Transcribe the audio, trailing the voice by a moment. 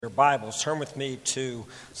Your Bibles, turn with me to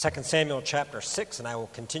 2 Samuel chapter 6, and I will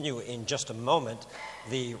continue in just a moment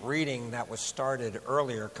the reading that was started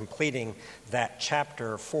earlier, completing that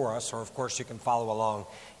chapter for us, or of course you can follow along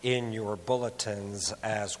in your bulletins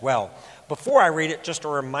as well. Before I read it, just a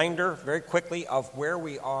reminder very quickly of where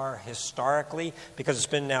we are historically, because it's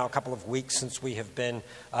been now a couple of weeks since we have been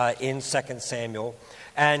in 2 Samuel.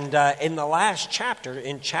 And in the last chapter,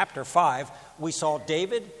 in chapter 5, we saw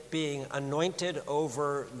David being anointed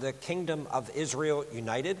over the kingdom of Israel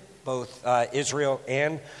united, both Israel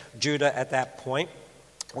and Judah at that point.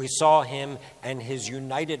 We saw him and his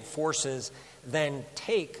united forces then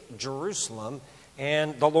take Jerusalem,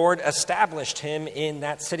 and the Lord established him in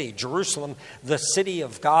that city. Jerusalem, the city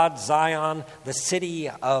of God, Zion, the city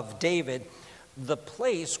of David, the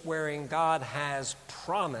place wherein God has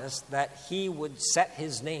promised that he would set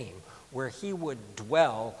his name, where he would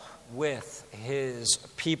dwell with his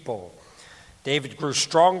people. David grew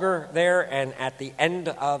stronger there, and at the end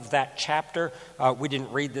of that chapter, we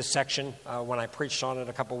didn't read this section when I preached on it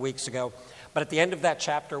a couple weeks ago, but at the end of that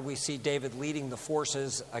chapter, we see David leading the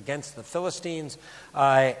forces against the Philistines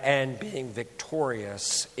and being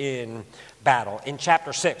victorious in battle. In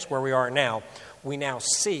chapter 6, where we are now, we now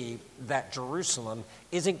see that Jerusalem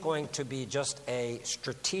isn't going to be just a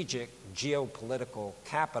strategic geopolitical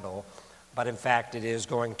capital, but in fact, it is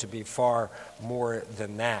going to be far more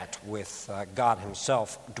than that, with God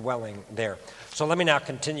himself dwelling there. So let me now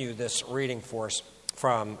continue this reading for us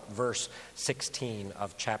from verse 16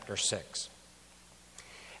 of chapter 6.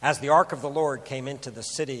 As the ark of the Lord came into the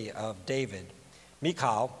city of David,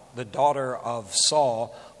 Michal, the daughter of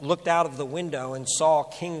Saul, looked out of the window and saw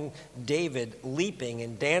King David leaping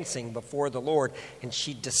and dancing before the Lord, and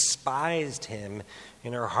she despised him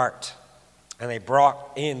in her heart. And they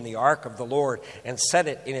brought in the ark of the Lord and set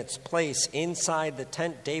it in its place inside the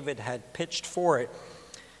tent David had pitched for it.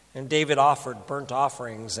 And David offered burnt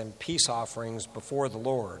offerings and peace offerings before the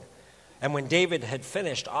Lord. And when David had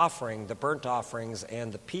finished offering the burnt offerings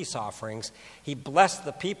and the peace offerings, he blessed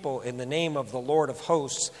the people in the name of the Lord of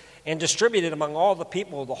hosts and distributed among all the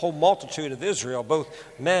people, the whole multitude of Israel, both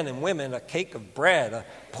men and women, a cake of bread, a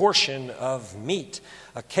portion of meat,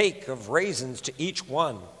 a cake of raisins to each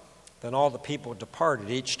one. Then all the people departed,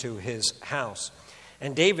 each to his house.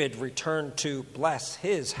 And David returned to bless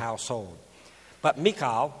his household. But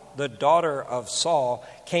Michal, the daughter of Saul,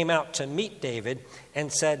 came out to meet David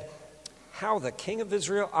and said, "How the king of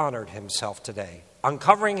Israel honored himself today,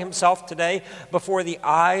 uncovering himself today before the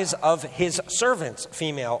eyes of his servants,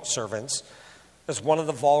 female servants, as one of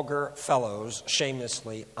the vulgar fellows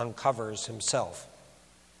shamelessly uncovers himself."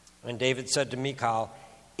 And David said to Michal,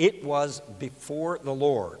 "It was before the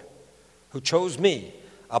Lord, who chose me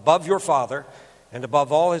above your father and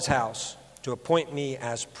above all his house to appoint me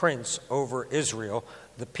as prince over Israel,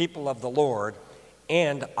 the people of the Lord,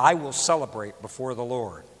 and I will celebrate before the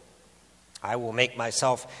Lord. I will make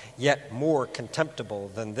myself yet more contemptible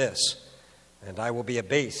than this, and I will be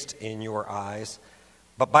abased in your eyes.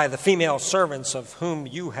 But by the female servants of whom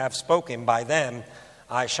you have spoken, by them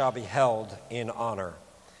I shall be held in honor."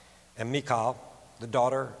 And Michal, the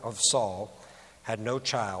daughter of Saul, had no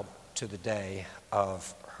child to the day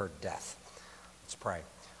of her death. Let's pray.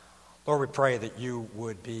 Lord, we pray that you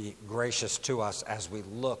would be gracious to us as we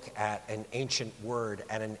look at an ancient word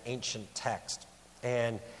and an ancient text.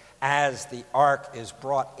 And as the ark is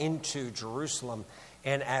brought into Jerusalem,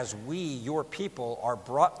 and as we, your people, are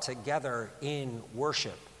brought together in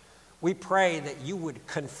worship, we pray that you would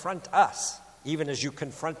confront us, even as you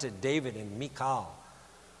confronted David and Michal,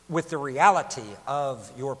 with the reality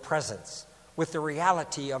of your presence, with the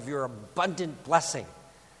reality of your abundant blessing,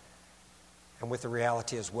 and with the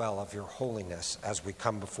reality as well of your holiness as we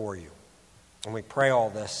come before you. And we pray all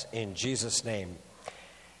this in Jesus' name.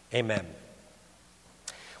 Amen.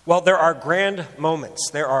 Well, there are grand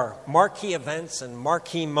moments. There are marquee events and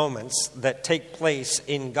marquee moments that take place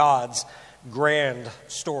in God's grand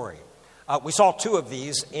story. We saw two of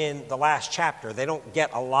these in the last chapter. They don't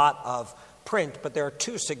get a lot of print, but there are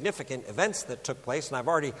two significant events that took place, and I've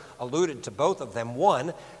already alluded to both of them.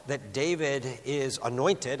 One, that David is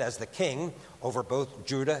anointed as the king over both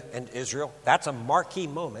Judah and Israel. That's a marquee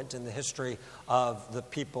moment in the history of the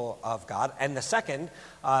people of God. And the second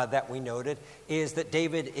that we noted is that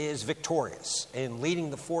David is victorious in leading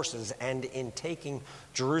the forces and in taking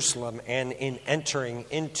Jerusalem and in entering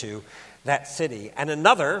into that city. And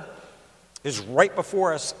another is right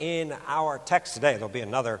before us in our text today. There'll be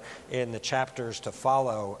another in the chapters to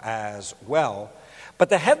follow as well. But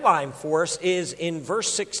the headline for us is in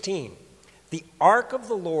verse 16. The ark of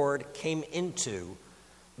the Lord came into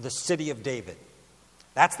the city of David.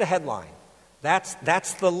 That's the headline.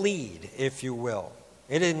 That's the lead, if you will.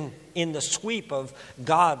 In the sweep of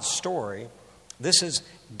God's story, this is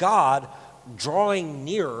God drawing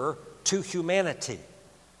nearer to humanity.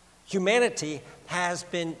 Humanity has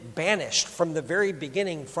been banished from the very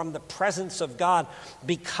beginning from the presence of God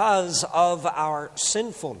because of our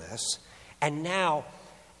sinfulness. And now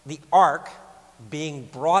the ark being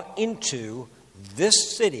brought into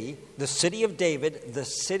this city, the city of David, the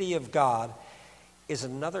city of God, is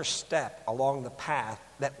another step along the path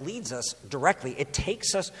that leads us directly. It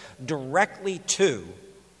takes us directly to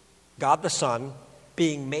God the Son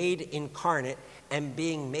being made incarnate and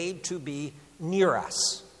being made to be near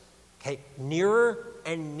us. Okay, nearer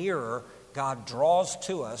and nearer, God draws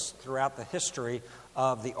to us throughout the history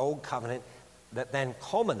of the Old Covenant that then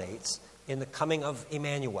culminates in the coming of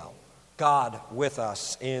Emmanuel, God with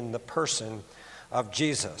us in the person of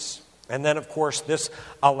Jesus. And then, of course, this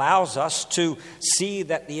allows us to see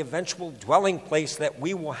that the eventual dwelling place that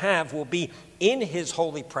we will have will be in his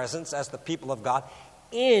holy presence as the people of God,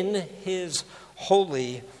 in his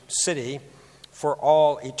holy city for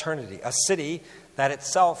all eternity. A city that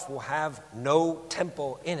itself will have no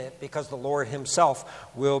temple in it because the Lord himself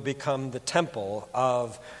will become the temple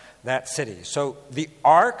of that city. So the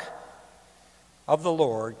ark of the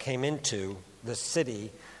Lord came into the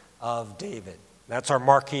city of David. That's our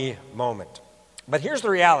marquee moment. But here's the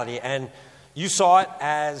reality, and you saw it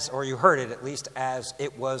as, or you heard it at least, as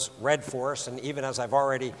it was read for us, and even as I've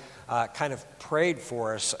already kind of prayed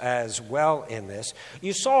for us as well in this.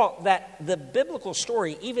 You saw that the biblical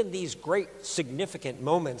story, even these great significant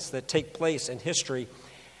moments that take place in history,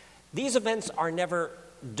 these events are never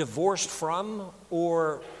divorced from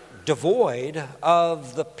or devoid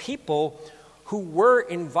of the people who were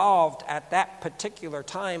involved at that particular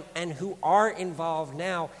time and who are involved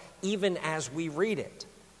now, even as we read it.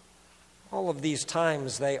 All of these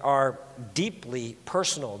times, they are deeply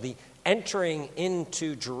personal. The entering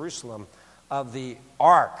into Jerusalem of the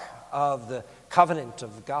Ark of the Covenant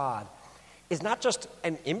of God is not just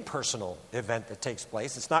an impersonal event that takes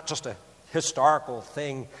place. It's not just a historical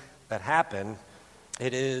thing that happened.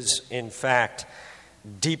 It is, in fact,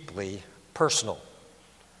 deeply personal.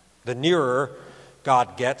 The nearer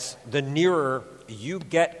God gets, the nearer you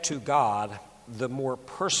get to God, the more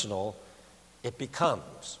personal it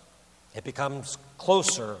becomes. It becomes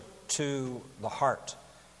closer to the heart.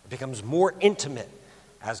 It becomes more intimate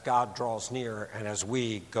as God draws near and as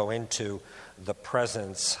we go into the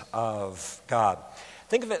presence of God.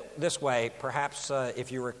 Think of it this way. Perhaps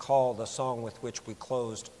if you recall the song with which we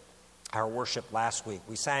closed our worship last week.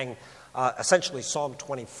 We sang essentially Psalm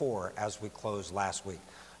 24 as we closed last week.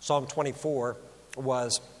 Psalm 24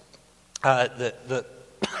 was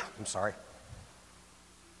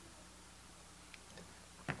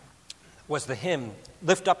was the hymn,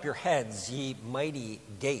 "Lift up your heads, ye mighty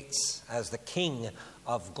gates," as the King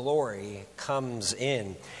of glory comes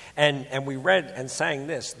in. And we read and sang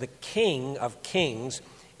this, "The King of kings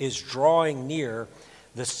is drawing near,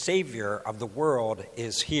 the Savior of the world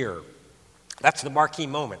is here." That's the marquee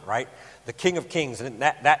moment, right? The King of kings, and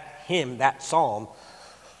that hymn, that psalm,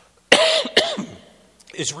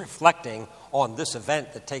 is reflecting on this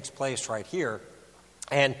event that takes place right here.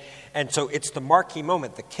 And so it's the marquee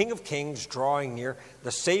moment. The King of kings drawing near,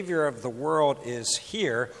 the Savior of the world is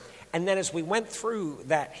here. And then as we went through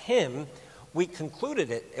that hymn, we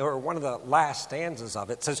concluded it, or one of the last stanzas of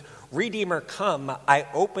it says, "Redeemer, come, I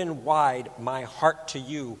open wide my heart to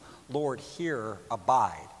you, Lord, here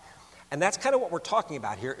abide." And that's kind of what we're talking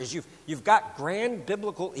about here, is you've got grand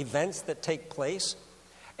biblical events that take place,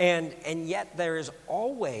 and yet there is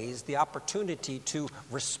always the opportunity to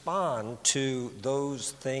respond to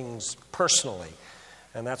those things personally.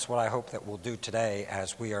 And that's what I hope that we'll do today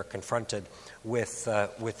as we are confronted with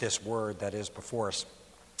this word that is before us.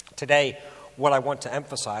 Today, what I want to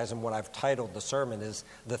emphasize and what I've titled the sermon is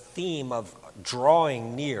the theme of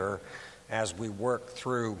drawing near as we work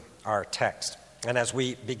through our text. And as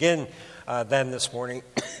we begin then this morning,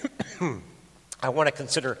 I want to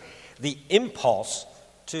consider the impulse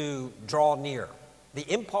to draw near, the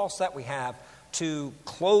impulse that we have to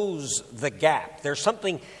close the gap. There's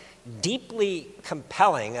something deeply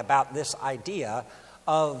compelling about this idea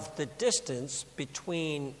of the distance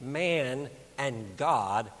between man and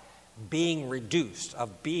God being reduced,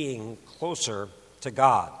 of being closer to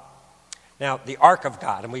God. Now, the Ark of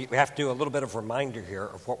God, and we have to do a little bit of reminder here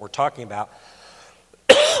of what we're talking about.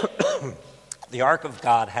 The Ark of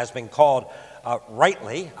God has been called,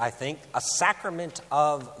 rightly, I think, a sacrament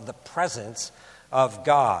of the presence of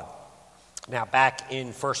God. Now, back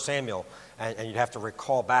in 1 Samuel, and you'd have to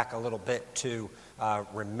recall back a little bit to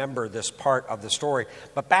remember this part of the story.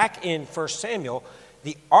 But back in 1 Samuel,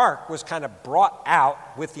 the ark was kind of brought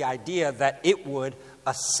out with the idea that it would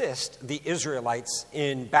assist the Israelites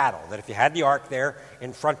in battle. That if you had the ark there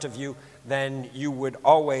in front of you, then you would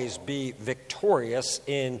always be victorious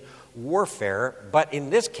in warfare. But in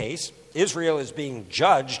this case, Israel is being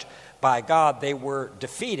judged by God. They were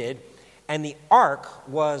defeated, and the ark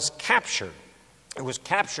was captured. It was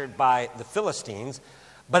captured by the Philistines.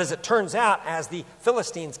 But as it turns out, as the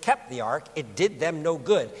Philistines kept the ark, it did them no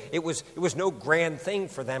good. It was no grand thing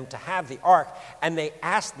for them to have the ark. And they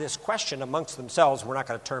asked this question amongst themselves. We're not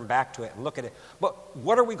going to turn back to it and look at it. But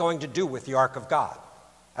what are we going to do with the ark of God?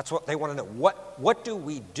 That's what they want to know. What do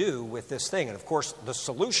we do with this thing? And of course, the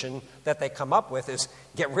solution that they come up with is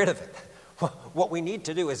get rid of it. What we need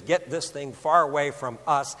to do is get this thing far away from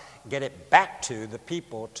us, get it back to the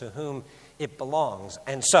people to whom it belongs.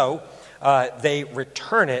 And so they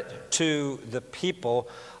return it to the people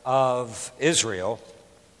of Israel.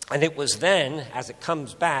 And it was then, as it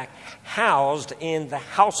comes back, housed in the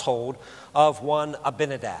household of one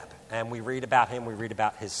Abinadab. And we read about him, we read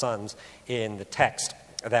about his sons in the text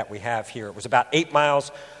that we have here. It was about 8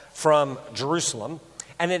 miles from Jerusalem,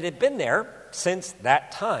 and it had been there since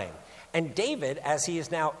that time. And David, as he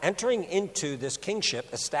is now entering into this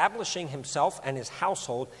kingship, establishing himself and his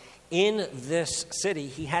household in this city,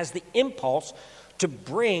 he has the impulse to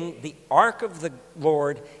bring the ark of the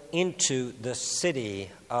Lord into the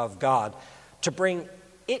city of God, to bring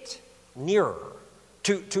it nearer,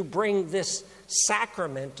 to bring this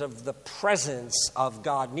sacrament of the presence of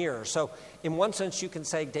God nearer. So in one sense, you can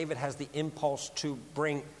say David has the impulse to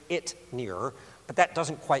bring it nearer, but that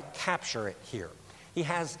doesn't quite capture it here. He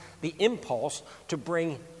has the impulse to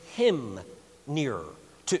bring him nearer,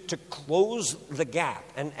 to close the gap.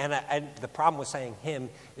 And the problem with saying him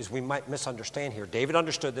is we might misunderstand here. David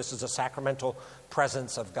understood this is a sacramental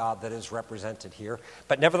presence of God that is represented here.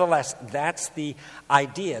 But nevertheless, that's the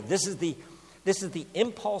idea. This is the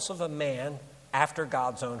impulse of a man after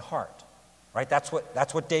God's own heart. Right? That's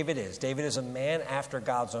what David is. David is a man after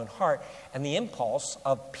God's own heart. And the impulse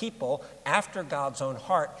of people after God's own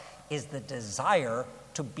heart is the desire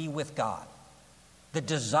to be with God, the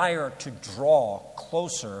desire to draw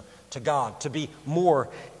closer to God, to be more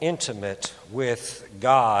intimate with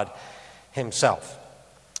God himself.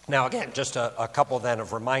 Now, again, just a couple then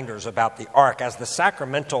of reminders about the ark. As the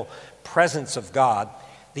sacramental presence of God,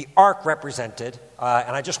 the ark represented,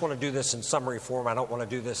 and I just want to do this in summary form, I don't want to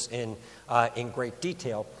do this in great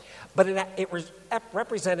detail, but it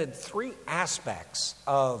represented three aspects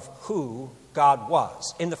of who God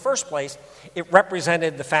was. In the first place, it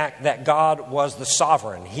represented the fact that God was the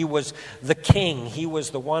sovereign. He was the king. He was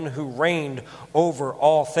the one who reigned over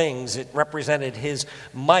all things. It represented his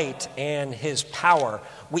might and his power.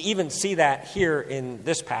 We even see that here in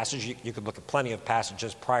this passage. You could look at plenty of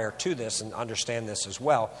passages prior to this and understand this as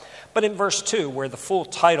well. But in verse 2, where the full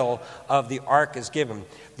title of the ark is given,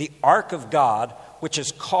 the ark of God, which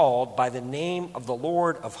is called by the name of the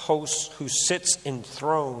Lord of hosts, who sits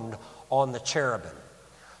enthroned on the cherubim.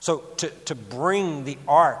 So to bring the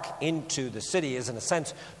ark into the city is, in a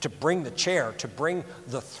sense, to bring the chair, to bring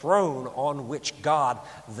the throne on which God,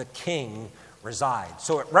 the king, resides.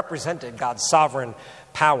 So it represented God's sovereign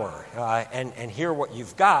power. And here what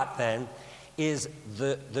you've got, then, is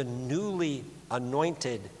the newly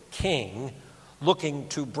anointed king looking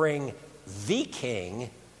to bring the king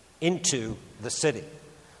into the city.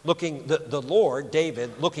 The Lord,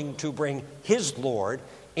 David, looking to bring his Lord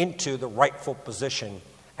into the rightful position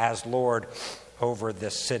as Lord over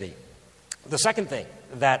this city. The second thing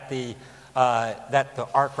that the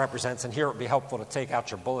ark represents, and here it would be helpful to take out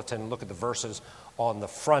your bulletin and look at the verses on the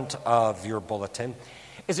front of your bulletin,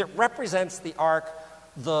 is it represents the ark,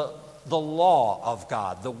 the law of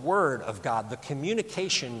God, the word of God, the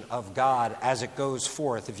communication of God as it goes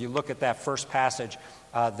forth. If you look at that first passage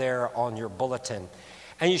there on your bulletin.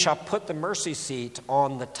 And you shall put the mercy seat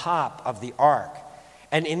on the top of the ark.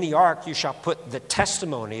 And in the ark you shall put the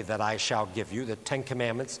testimony that I shall give you, the 10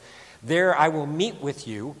 Commandments. There I will meet with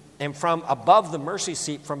you, and from above the mercy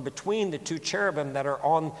seat, from between the two cherubim that are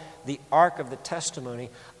on the ark of the testimony,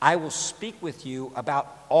 I will speak with you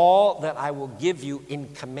about all that I will give you in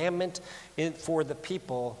commandment for the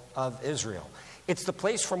people of Israel. It's the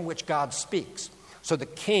place from which God speaks. So the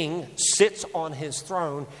king sits on his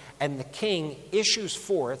throne, and the king issues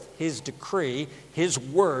forth his decree, his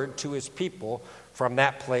word to his people from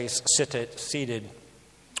that place seated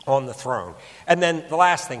on the throne. And then the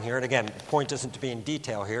last thing here, and again, the point isn't to be in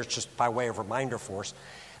detail here, it's just by way of reminder for us.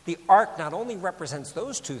 The ark not only represents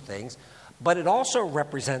those two things, but it also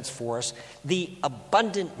represents for us the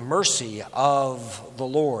abundant mercy of the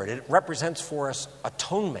Lord. It represents for us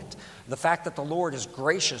atonement, the fact that the Lord is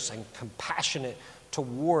gracious and compassionate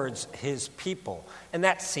towards his people. And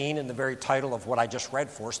that's seen in the very title of what I just read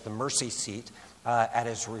for us, the mercy seat,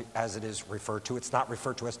 as it is referred to. It's not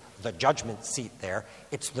referred to as the judgment seat there.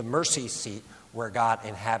 It's the mercy seat where God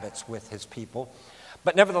inhabits with his people.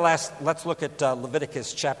 But nevertheless, let's look at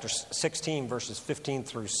Leviticus chapter 16, verses 15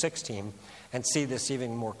 through 16, and see this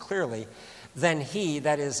even more clearly. Then he,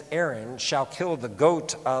 that is Aaron, shall kill the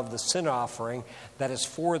goat of the sin offering that is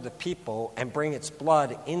for the people, and bring its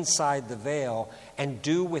blood inside the veil, and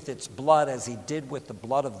do with its blood as he did with the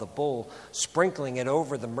blood of the bull, sprinkling it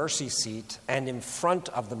over the mercy seat and in front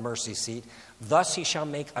of the mercy seat. Thus he shall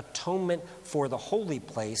make atonement for the holy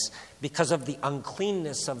place because of the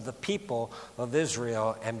uncleanness of the people of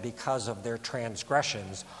Israel and because of their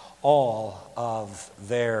transgressions, all of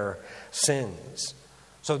their sins.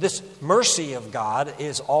 So this mercy of God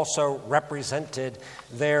is also represented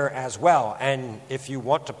there as well. And if you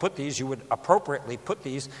want to put these, you would appropriately put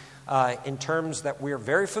these in terms that we're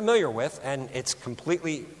very familiar with, and it's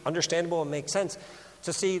completely understandable and makes sense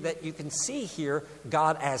to see that you can see here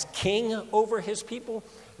God as king over his people,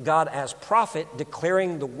 God as prophet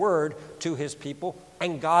declaring the word to his people,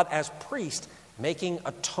 and God as priest making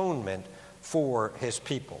atonement for his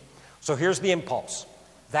people. So here's the impulse.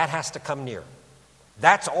 That has to come near.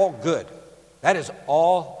 That's all good. That is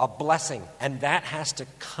all a blessing, and that has to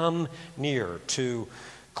come near to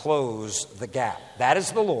close the gap. That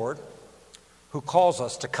is the Lord who calls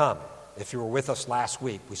us to come. If you were with us last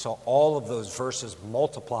week, we saw all of those verses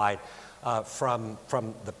multiplied from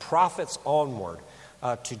the prophets onward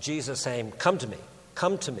to Jesus saying, come to me,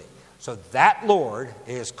 come to me. So that Lord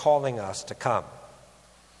is calling us to come.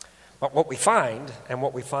 But what we find, and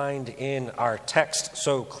what we find in our text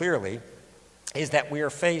so clearly, is that we are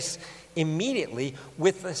faced immediately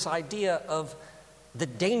with this idea of the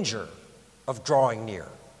danger of drawing near.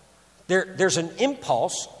 There's an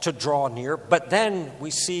impulse to draw near, but then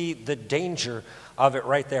we see the danger of it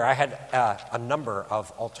right there. I had a number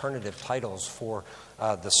of alternative titles for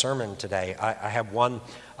the sermon today. I have one,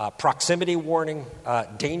 proximity warning,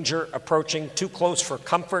 danger approaching, too close for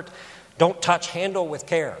comfort, don't touch, handle with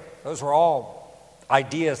care. Those were all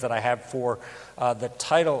ideas that I have for the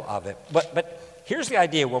title of it. But here's the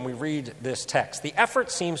idea when we read this text. The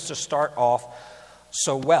effort seems to start off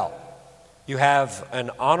so well. You have an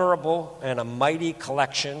honorable and a mighty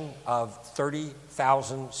collection of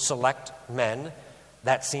 30,000 select men.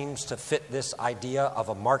 That seems to fit this idea of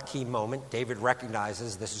a marquee moment. David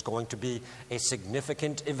recognizes this is going to be a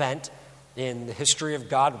significant event in the history of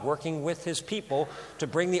God working with his people to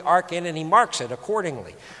bring the ark in, and he marks it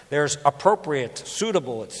accordingly. There's appropriate,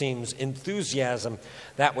 suitable, it seems, enthusiasm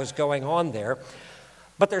that was going on there.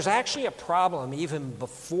 But there's actually a problem even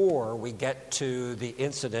before we get to the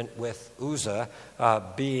incident with Uzzah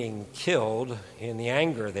being killed in the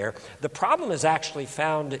anger there. The problem is actually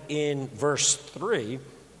found in verse 3,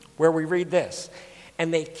 where we read this.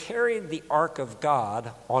 And they carried the ark of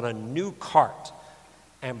God on a new cart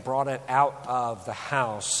and brought it out of the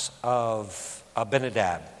house of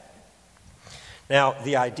Abinadab. Now,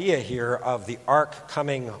 the idea here of the ark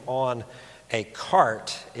coming on a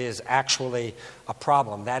cart is actually a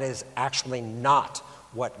problem. That is actually not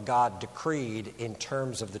what God decreed in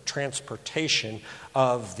terms of the transportation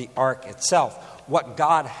of the ark itself. What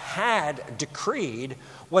God had decreed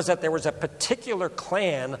was that there was a particular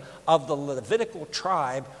clan of the Levitical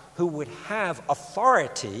tribe who would have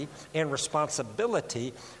authority and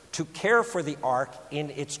responsibility to care for the ark in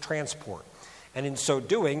its transport. And in so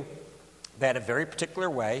doing, they had a very particular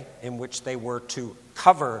way in which they were to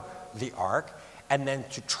cover the ark and then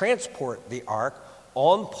to transport the ark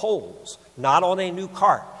on poles, not on a new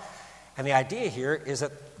cart. And the idea here is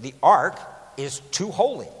that the ark is too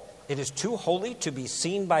holy. It is too holy to be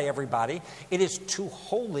seen by everybody. It is too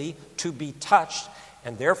holy to be touched,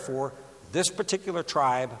 and therefore this particular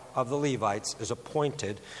tribe of the Levites is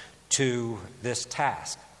appointed to this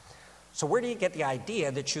task. So where do you get the idea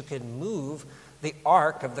that you can move the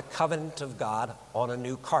ark of the covenant of God on a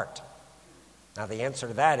new cart? Now the answer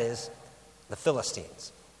to that is the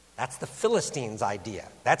Philistines. That's the Philistines' idea.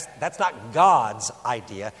 That's not God's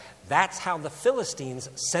idea. That's how the Philistines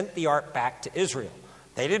sent the ark back to Israel.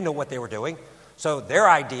 They didn't know what they were doing. So their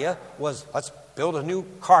idea was, let's build a new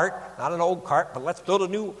cart, not an old cart, but let's build a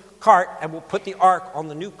new cart, and we'll put the ark on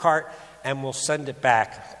the new cart, and we'll send it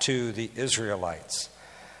back to the Israelites.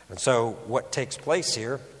 And so what takes place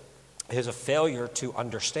here is a failure to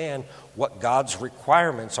understand what God's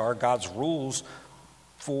requirements are, God's rules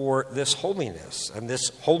for this holiness. And this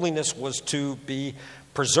holiness was to be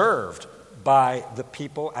preserved by the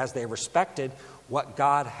people as they respected what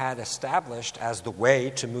God had established as the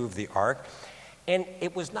way to move the ark. And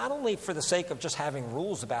it was not only for the sake of just having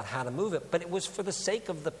rules about how to move it, but it was for the sake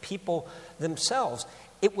of the people themselves.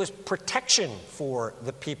 It was protection for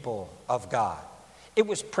the people of God. It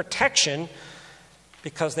was protection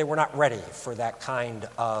because they were not ready for that kind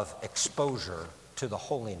of exposure to the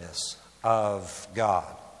holiness of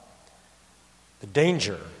God. The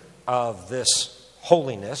danger of this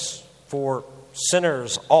holiness for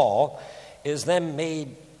sinners all is then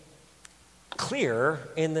made clear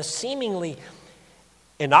in the seemingly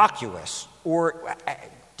innocuous, or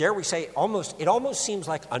dare we say, it almost seems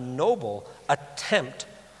like a noble attempt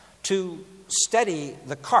to steady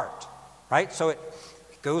the cart, right? So it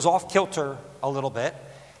goes off kilter a little bit,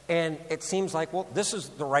 and it seems like, well, this is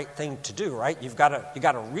the right thing to do, right? You've got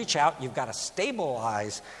to reach out, you've got to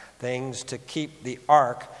stabilize things to keep the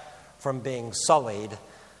ark from being sullied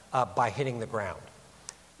by hitting the ground.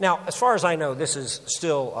 Now, as far as I know, this is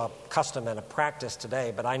still a custom and a practice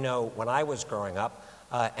today, but I know when I was growing up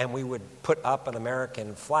and we would put up an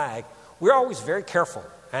American flag, we were always very careful.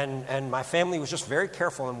 And my family was just very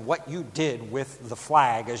careful in what you did with the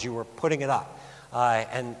flag as you were putting it up.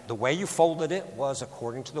 And the way you folded it was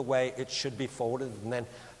according to the way it should be folded and then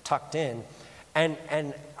tucked in. And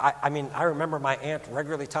I remember my aunt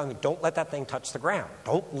regularly telling me, don't let that thing touch the ground.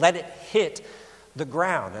 Don't let it hit the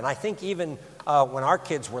ground. And I think even when our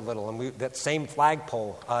kids were little and that same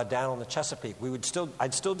flagpole down on the Chesapeake,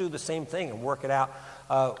 I'd still do the same thing and work it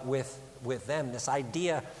out with them. This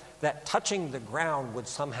idea that touching the ground would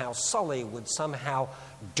somehow sully, would somehow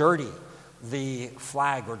dirty the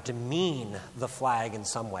flag or demean the flag in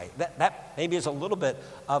some way. That maybe is a little bit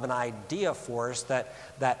of an idea for us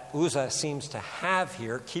that Uzzah seems to have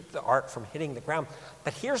here, keep the ark from hitting the ground.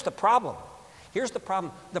 But here's the problem.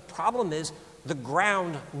 The problem is the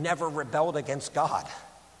ground never rebelled against God.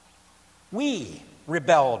 We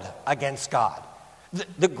rebelled against God.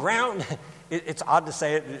 The ground, it's odd to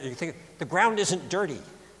say it, you think, the ground isn't dirty.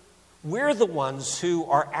 We're the ones who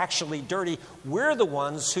are actually dirty. We're the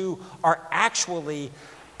ones who are actually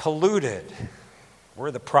polluted. We're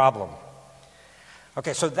the problem.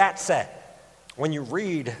 Okay, so that said, when you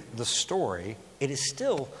read the story, it is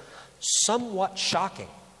still somewhat shocking.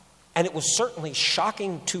 And it was certainly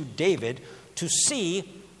shocking to David to see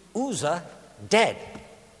Uzzah dead.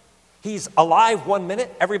 He's alive 1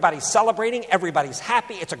 minute, everybody's celebrating, everybody's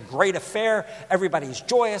happy, it's a great affair, everybody's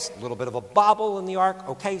joyous, a little bit of a bobble in the ark,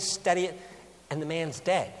 okay, steady it, and the man's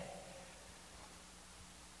dead.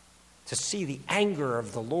 To see the anger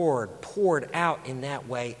of the Lord poured out in that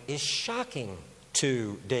way is shocking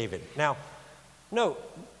to David. Now, no,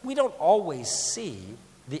 we don't always see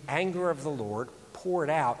the anger of the Lord poured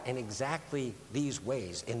out in exactly these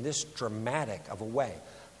ways, in this dramatic of a way.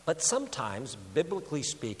 But sometimes, biblically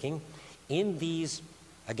speaking, in these,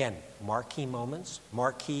 again, marquee moments,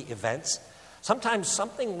 marquee events, sometimes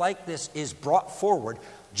something like this is brought forward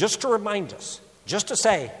just to remind us, just to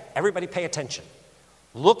say, everybody pay attention.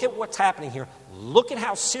 Look at what's happening here. Look at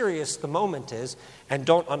how serious the moment is, and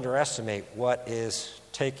don't underestimate what is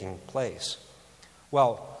taking place.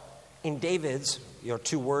 Well, in David's,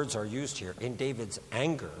 two words are used here, in David's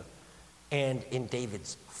anger and in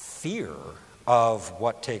David's fear of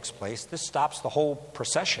what takes place, this stops the whole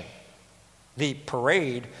procession. The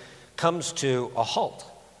parade comes to a halt.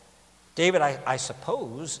 David, I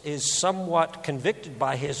suppose, is somewhat convicted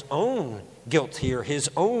by his own guilt here, his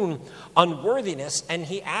own unworthiness, and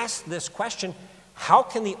he asks this question, how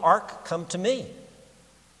can the ark come to me?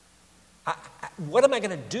 What am I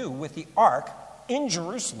going to do with the ark in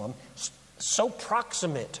Jerusalem so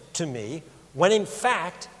proximate to me when in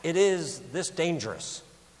fact it is this dangerous?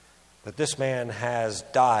 That this man has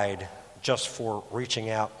died just for reaching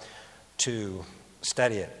out to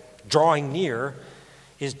steady it. Drawing near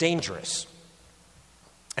is dangerous.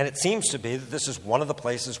 And it seems to be that this is one of the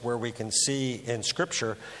places where we can see in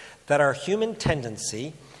Scripture that our human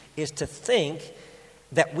tendency is to think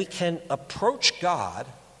that we can approach God,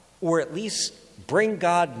 or at least bring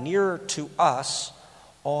God nearer to us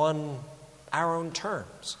on our own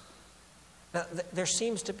terms. Now, there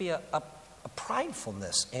seems to be a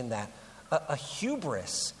pridefulness in that, a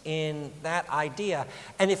hubris in that idea.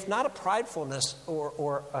 And if not a pridefulness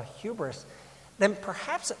or a hubris, then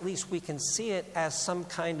perhaps at least we can see it as some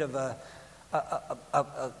kind of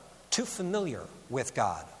a too familiar with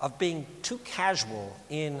God, of being too casual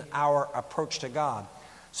in our approach to God.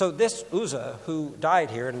 So this Uzzah, who died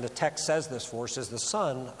here, and the text says this for us, is the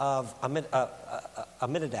son of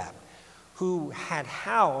Amminadab, who had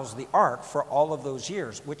housed the ark for all of those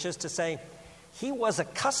years, which is to say, he was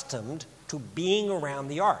accustomed to being around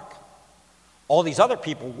the ark. All these other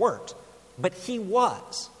people weren't, but he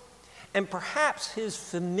was. And perhaps his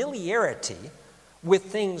familiarity with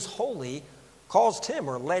things holy caused him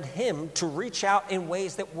or led him to reach out in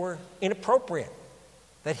ways that were inappropriate,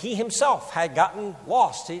 that he himself had gotten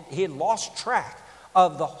lost. He had lost track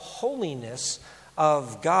of the holiness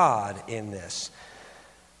of God in this.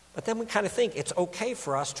 But then we kind of think it's okay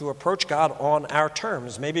for us to approach God on our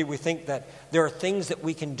terms. Maybe we think that there are things that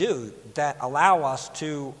we can do that allow us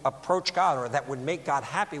to approach God or that would make God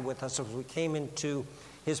happy with us as we came into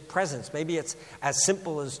his presence. Maybe it's as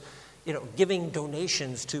simple as, giving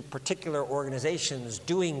donations to particular organizations,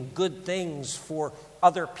 doing good things for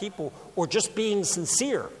other people, or just being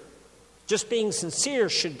sincere. Just being sincere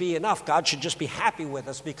should be enough. God should just be happy with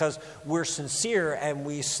us because we're sincere and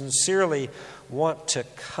we sincerely want to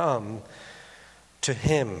come to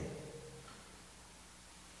him.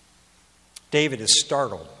 David is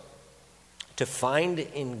startled to find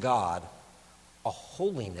in God a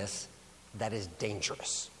holiness that is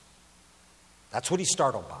dangerous. That's what he's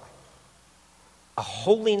startled by. A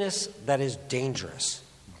holiness that is dangerous.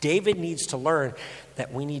 David needs to learn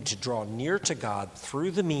that we need to draw near to God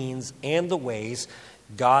through the means and the ways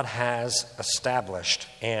God has established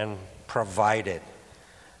and provided,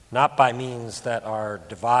 not by means that are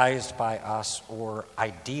devised by us or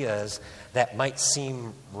ideas that might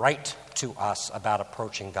seem right to us about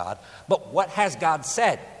approaching God, but what has God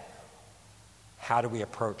said? How do we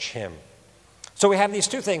approach him? So we have these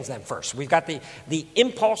two things then first. We've got the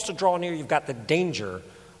impulse to draw near. You've got the danger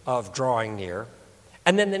of drawing near.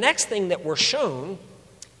 And then the next thing that we're shown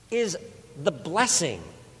is the blessing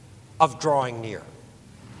of drawing near.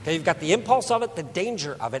 Okay, you've got the impulse of it, the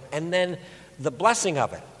danger of it, and then the blessing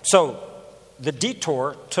of it. So the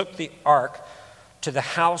detour took the ark to the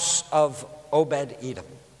house of Obed-Edom.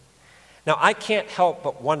 Now, I can't help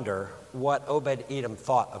but wonder what Obed-Edom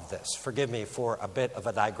thought of this. Forgive me for a bit of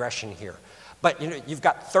a digression here. But you've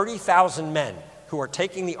got 30,000 men who are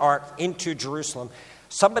taking the ark into Jerusalem.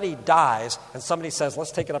 Somebody dies, and somebody says,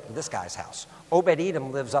 let's take it up to this guy's house.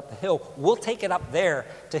 Obed-Edom lives up the hill. We'll take it up there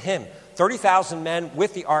to him. 30,000 men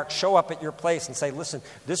with the ark show up at your place and say, listen,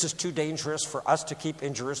 this is too dangerous for us to keep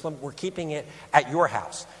in Jerusalem. We're keeping it at your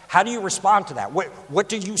house. How do you respond to that? What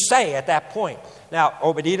do you say at that point? Now,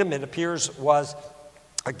 Obed-Edom, it appears, was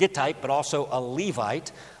a Gittite, but also a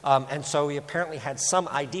Levite. And so he apparently had some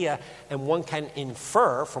idea, and one can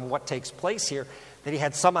infer from what takes place here, that he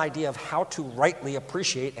had some idea of how to rightly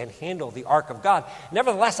appreciate and handle the ark of God.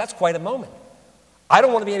 Nevertheless, that's quite a moment. I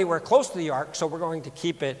don't want to be anywhere close to the ark, so we're going to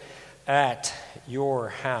keep it at your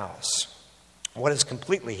house. What is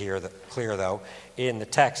completely clear, though, in the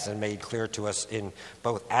text and made clear to us in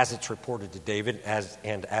both as it's reported to David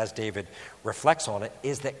and as David reflects on it,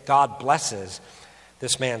 is that God blesses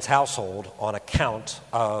this man's household on account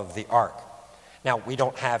of the ark. Now, we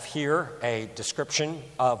don't have here a description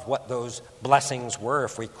of what those blessings were.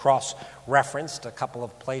 If we cross-referenced a couple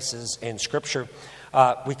of places in Scripture,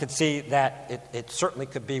 we could see that it certainly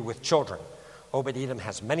could be with children. Obed-Edom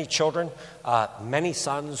has many children, many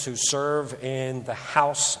sons who serve in the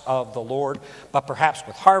house of the Lord, but perhaps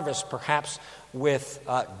with harvest, perhaps with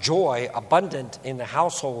joy abundant in the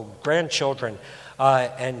household, grandchildren,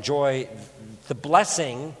 and joy. The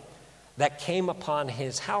blessing that came upon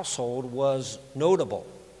his household was notable.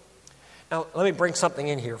 Now, let me bring something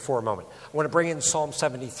in here for a moment. I want to bring in Psalm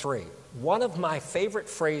 73. One of my favorite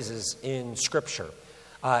phrases in Scripture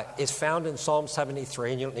is found in Psalm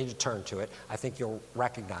 73, and you don't need to turn to it. I think you'll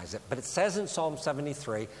recognize it. But it says in Psalm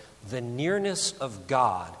 73, the nearness of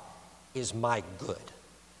God is my good.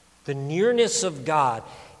 The nearness of God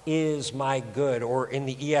is my good. Or in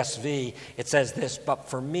the ESV, it says this, but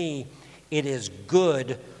for me, it is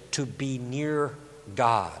good to be near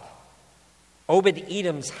God.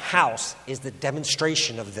 Obed-Edom's house is the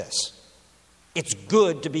demonstration of this. It's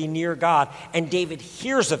good to be near God, and David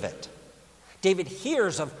hears of it. David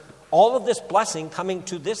hears of all of this blessing coming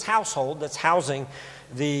to this household that's housing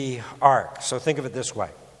the ark. So think of it this way.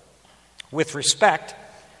 With respect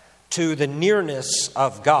to the nearness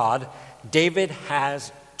of God, David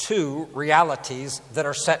has two realities that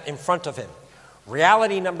are set in front of him.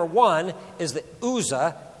 Reality number one is that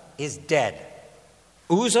Uzzah is dead.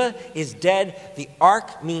 Uzzah is dead. The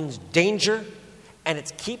ark means danger, and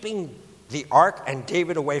it's keeping the ark and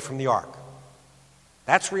David away from the ark.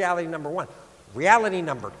 That's reality number one. Reality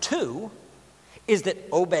number two is that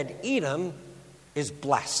Obed-Edom is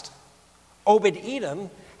blessed. Obed-Edom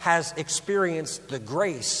has experienced the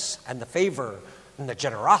grace and the favor and the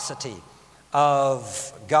generosity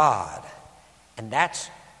of God. And that's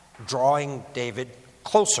drawing David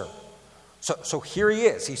closer. So here he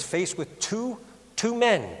is. He's faced with two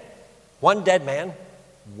men, one dead man,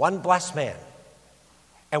 one blessed man.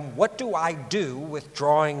 And what do I do with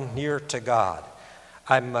drawing near to God?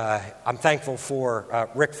 I'm thankful for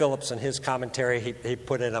Rick Phillips and his commentary. He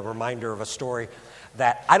put in a reminder of a story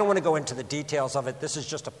that I don't want to go into the details of it. This is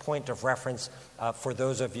just a point of reference for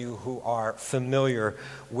those of you who are familiar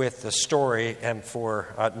with the story and for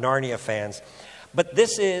Narnia fans. But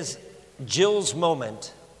this is Jill's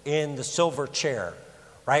moment in the silver chair,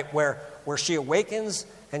 right? Where she awakens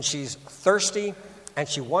and she's thirsty and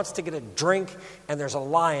she wants to get a drink, and there's a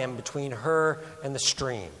lion between her and the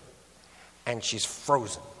stream. And she's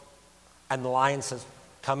frozen. And the lion says,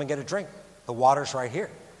 come and get a drink. The water's right here.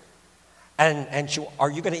 And she, are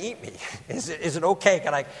you going to eat me? Is it okay?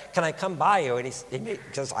 Can I come by you? And he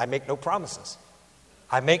says, I make no promises.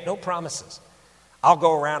 I make no promises. I'll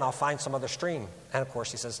go around, I'll find some other stream. And of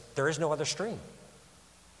course he says, there is no other stream.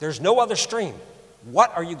 There's no other stream.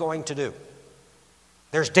 What are you going to do?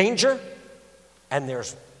 There's danger, and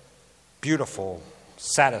there's beautiful,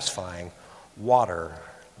 satisfying water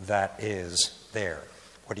that is there.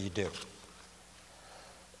 What do you do?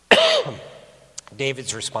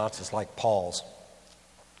 David's response is like Paul's.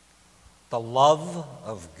 The love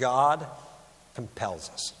of God compels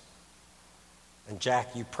us. And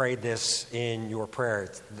Jack, you prayed this in your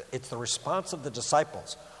prayer. It's the response of the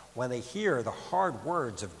disciples when they hear the hard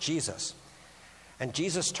words of Jesus. And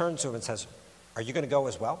Jesus turns to them and says, are you going to go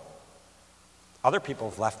as well? Other people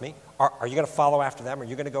have left me. Are you going to follow after them? Are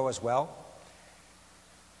you going to go as well?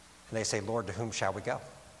 And they say, Lord, to whom shall we go?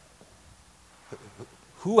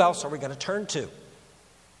 Who else are we going to turn to?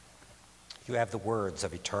 You have the words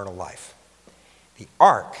of eternal life. The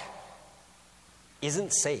ark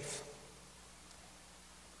isn't safe,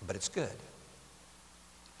 but it's good.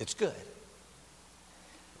 It's good.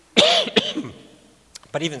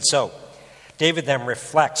 But even so, David then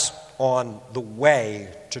reflects on the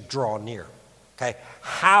way to draw near. Okay,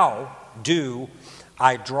 how do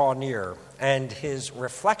I draw near? And his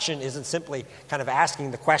reflection isn't simply kind of asking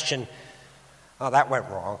the question, oh, that went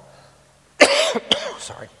wrong.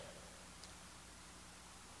 Sorry.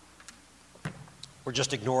 We're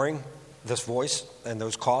just ignoring this voice and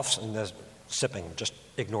those coughs and this sipping. Just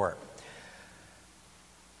ignore it.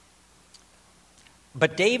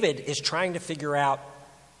 But David is trying to figure out,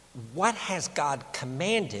 what has God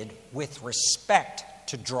commanded with respect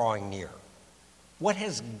to drawing near? What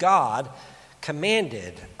has God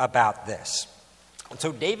commanded about this? And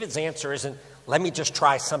so David's answer isn't, let me just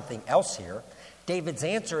try something else here. David's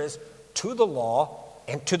answer is to the law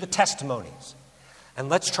and to the testimonies. And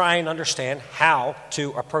let's try and understand how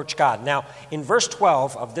to approach God. Now, in verse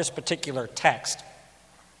 12 of this particular text,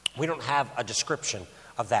 we don't have a description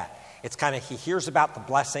of that. It's kind of, he hears about the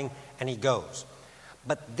blessing and he goes.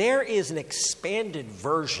 But there is an expanded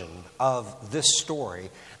version of this story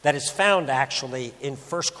that is found actually in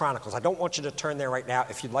 1 Chronicles. I don't want you to turn there right now.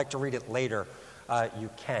 If you'd like to read it later, you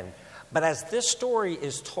can. But as this story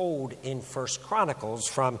is told in 1 Chronicles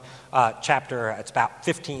from chapter, it's about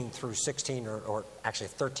 15 through 16, or actually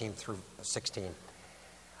 13 through 16,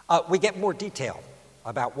 we get more detail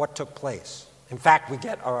about what took place. In fact, we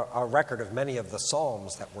get a record of many of the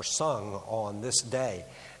psalms that were sung on this day.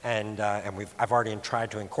 And I've already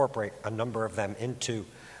tried to incorporate a number of them into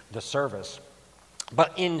the service.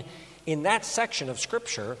 But in that section of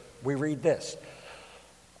Scripture, we read this.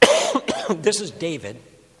 This is David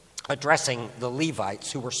addressing the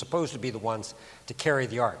Levites, who were supposed to be the ones to carry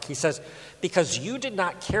the ark. He says, because you did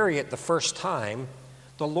not carry it the first time,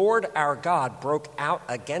 the Lord our God broke out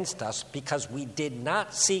against us because we did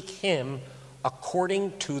not seek him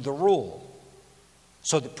according to the rule.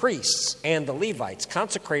 So the priests and the Levites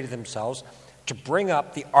consecrated themselves to bring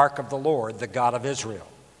up the ark of the Lord, the God of Israel.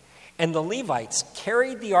 And the Levites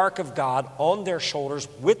carried the ark of God on their shoulders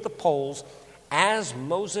with the poles as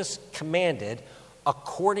Moses commanded,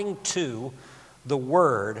 according to the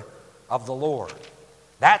word of the Lord.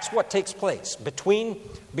 That's what takes place.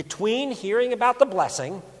 Between hearing about the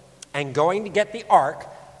blessing and going to get the ark,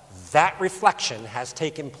 that reflection has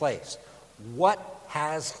taken place. What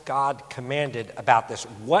has God commanded about this?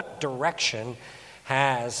 What direction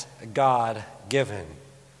has God given?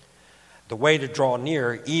 The way to draw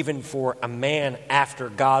near, even for a man after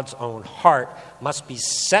God's own heart, must be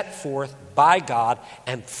set forth by God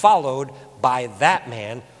and followed by that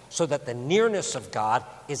man, so that the nearness of God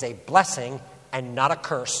is a blessing and not a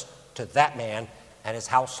curse to that man and his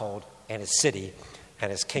household and his city and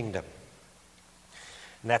his kingdom.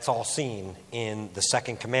 And that's all seen in the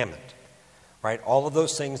second commandment. Right? All of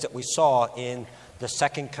those things that we saw in the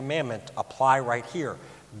second commandment apply right here.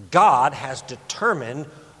 God has determined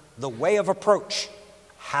the way of approach.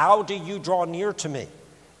 How do you draw near to me?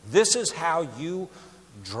 This is how you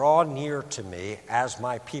draw near to me as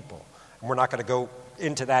my people. And we're not going to go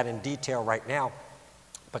into that in detail right now,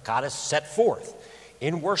 but God has set forth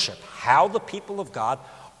in worship how the people of God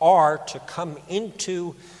are to come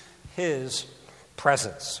into his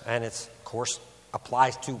presence. And it's, of course,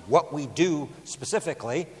 applies to what we do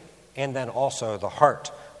specifically, and then also the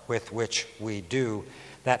heart with which we do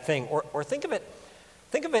that thing. Or think of it,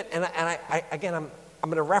 and I'm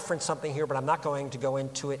going to reference something here, but I'm not going to go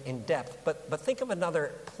into it in depth. But think of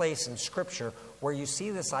another place in Scripture where you see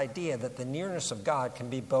this idea that the nearness of God can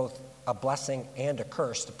be both a blessing and a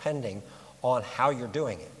curse, depending on how you're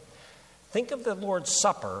doing it. Think of the Lord's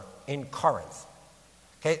Supper in Corinth.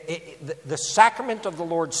 Okay, the sacrament of the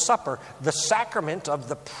Lord's Supper, the sacrament of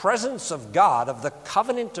the presence of God, of the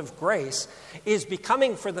covenant of grace, is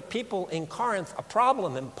becoming for the people in Corinth a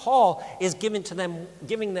problem. And Paul is giving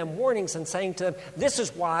them warnings and saying to them, this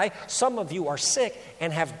is why some of you are sick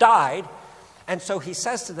and have died. And so he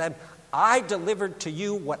says to them, I delivered to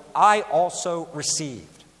you what I also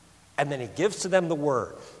received. And then he gives to them the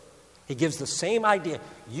word. He gives the same idea.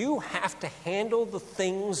 You have to handle the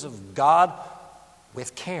things of God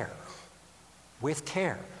with care,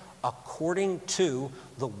 according to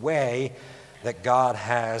the way that God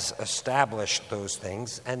has established those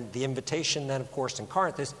things. And the invitation then, of course, in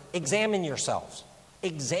Corinth is examine yourselves.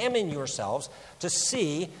 Examine yourselves to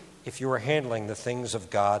see if you are handling the things of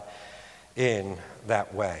God in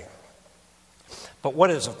that way. But what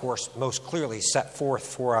is, of course, most clearly set forth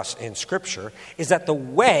for us in Scripture is that the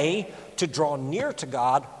way to draw near to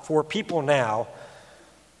God for people now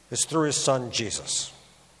is through his Son, Jesus,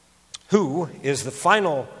 who is the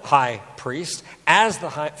final high priest. As the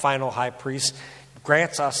final high priest,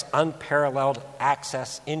 grants us unparalleled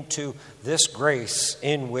access into this grace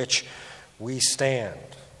in which we stand.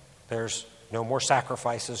 There's no more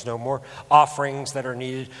sacrifices, no more offerings that are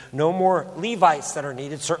needed, no more Levites that are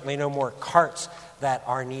needed, certainly no more carts that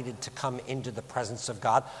are needed to come into the presence of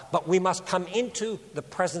God. But we must come into the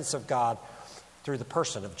presence of God through the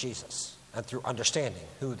person of Jesus and through understanding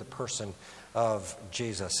who the person of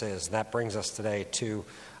Jesus is. And that brings us today to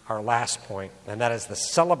our last point, and that is the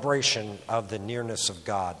celebration of the nearness of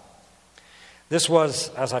God. This was,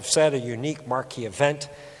 as I've said, a unique marquee event,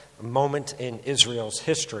 a moment in Israel's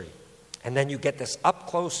history. And then you get this up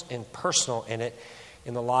close and personal in it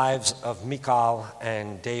in the lives of Michal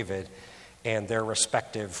and David and their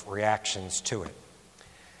respective reactions to it.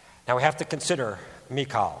 Now we have to consider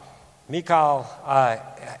Michal. Michal,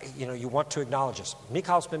 you want to acknowledge this.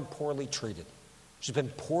 Michal's been poorly treated. She's been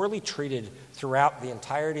poorly treated throughout the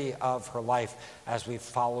entirety of her life as we've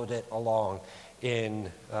followed it along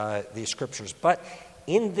in these scriptures. But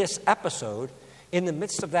in this episode, in the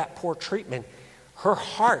midst of that poor treatment, her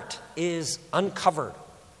heart is uncovered.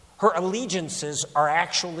 Her allegiances are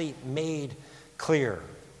actually made clear.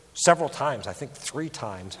 Several times, I think 3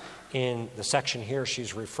 times, in the section here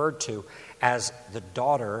she's referred to as the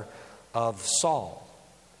daughter of Saul.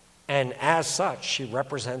 And as such, she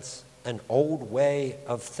represents an old way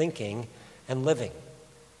of thinking and living.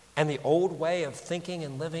 And the old way of thinking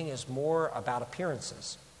and living is more about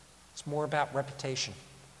appearances. It's more about reputation.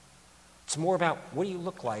 It's more about what do you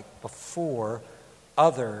look like before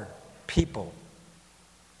other people.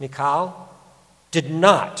 Michal did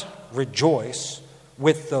not rejoice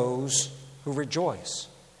with those who rejoice.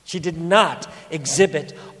 She did not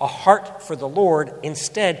exhibit a heart for the Lord.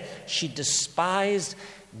 Instead, she despised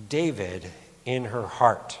David in her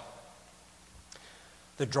heart.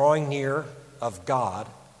 The drawing near of God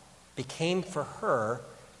became for her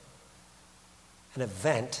an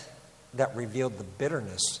event that revealed the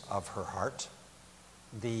bitterness of her heart,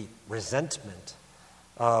 the resentment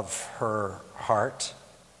of her heart.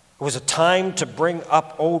 It was a time to bring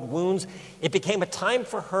up old wounds. It became a time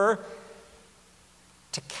for her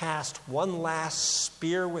to cast one last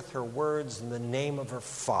spear with her words in the name of her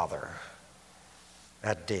father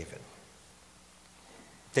at David.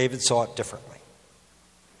 David saw it differently.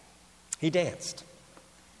 He danced.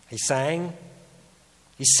 He sang.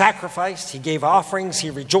 He sacrificed. He gave offerings.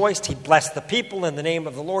 He rejoiced. He blessed the people in the name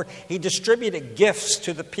of the Lord. He distributed gifts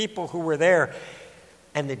to the people who were there.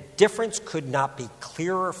 And the difference could not be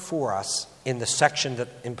clearer for us in the section that,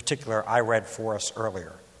 in particular, I read for us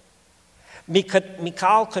earlier.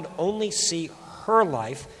 Michal could only see her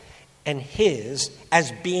life and his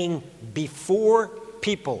as being before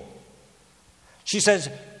people. She says,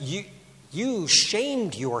 You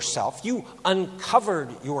shamed yourself. You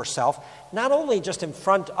uncovered yourself, not only just in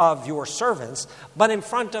front of your servants, but in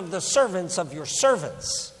front of the servants of your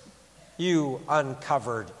servants. You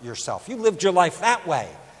uncovered yourself. You lived your life that way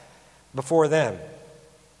before them.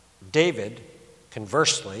 David,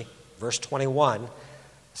 conversely, verse 21,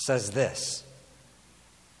 says this: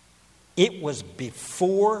 it was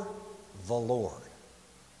before the Lord.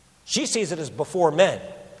 She sees it as before men.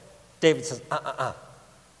 David says,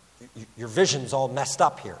 your vision's all messed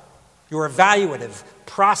up here. Your evaluative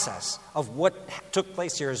process of what took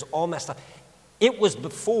place here is all messed up. It was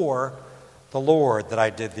before the Lord that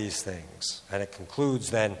I did these things. And it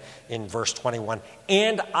concludes then in verse 21,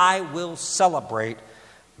 and I will celebrate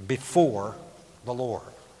before the Lord.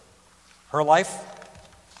 Her life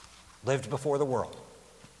lived before the world.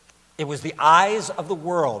 It was the eyes of the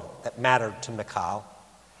world that mattered to Michal,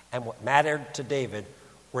 and what mattered to David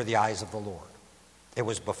were the eyes of the Lord. It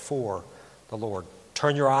was before the Lord.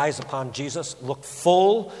 Turn your eyes upon Jesus, look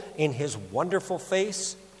full in his wonderful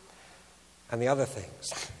face, and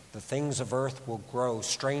the things of earth will grow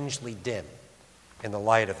strangely dim in the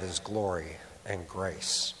light of his glory and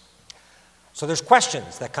grace. So there's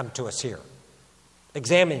questions that come to us here.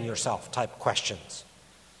 Examine yourself type questions.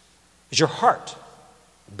 Is your heart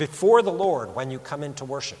before the Lord when you come into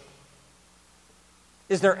worship?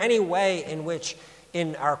 Is there any way in which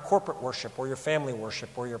in our corporate worship or your family worship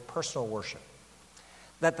or your personal worship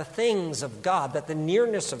that the things of God, that the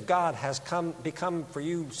nearness of God has become for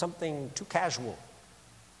you something too casual,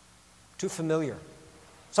 too familiar,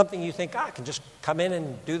 something you think, I can just come in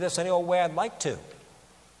and do this any old way I'd like to?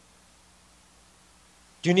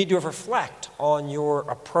 Do you need to reflect on your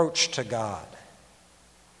approach to God?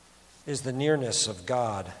 Is the nearness of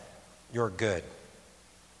God your good?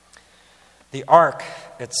 The ark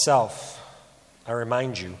itself, I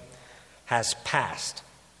remind you, has passed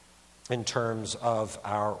in terms of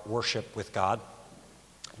our worship with God.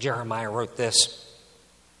 Jeremiah wrote this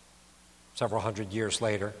several hundred years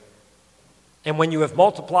later. And when you have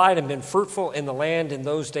multiplied and been fruitful in the land in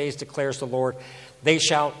those days, declares the Lord, they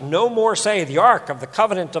shall no more say, the ark of the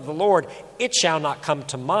covenant of the Lord, it shall not come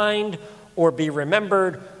to mind or be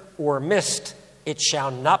remembered or missed. It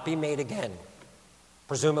shall not be made again.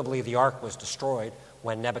 Presumably the ark was destroyed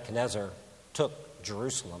when Nebuchadnezzar took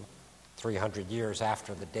Jerusalem 300 years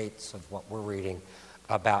after the dates of what we're reading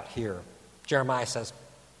about here. Jeremiah says,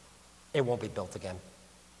 it won't be built again.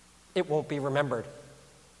 It won't be remembered.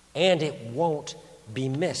 And it won't be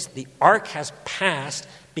missed. The ark has passed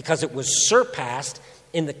because it was surpassed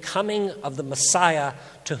in the coming of the Messiah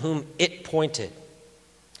to whom it pointed.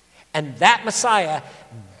 And that Messiah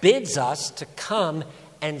bids us to come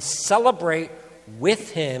and celebrate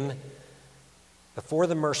with him before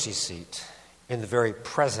the mercy seat in the very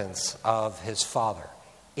presence of his Father.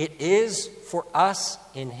 It is for us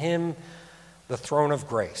in him the throne of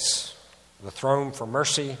grace, the throne for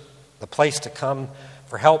mercy, the place to come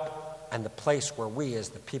for help, and the place where we as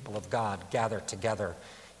the people of God gather together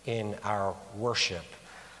in our worship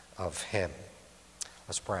of him.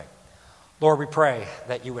 Let's pray. Lord, we pray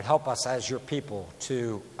that you would help us as your people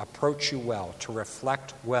to approach you well, to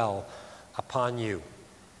reflect well upon you.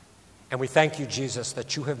 And we thank you, Jesus,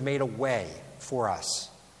 that you have made a way for us.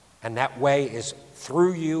 And that way is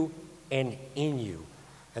through you and in you,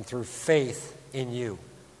 and through faith in you.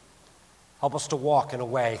 Help us to walk in a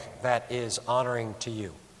way that is honoring to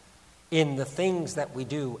you in the things that we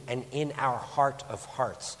do and in our heart of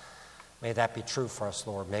hearts. May that be true for us,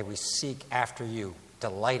 Lord. May we seek after you,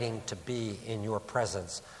 delighting to be in your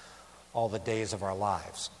presence all the days of our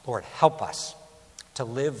lives. Lord, help us to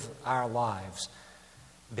live our lives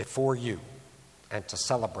before you and to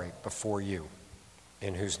celebrate before you,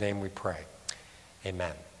 in whose name we pray.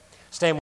 Amen. Stand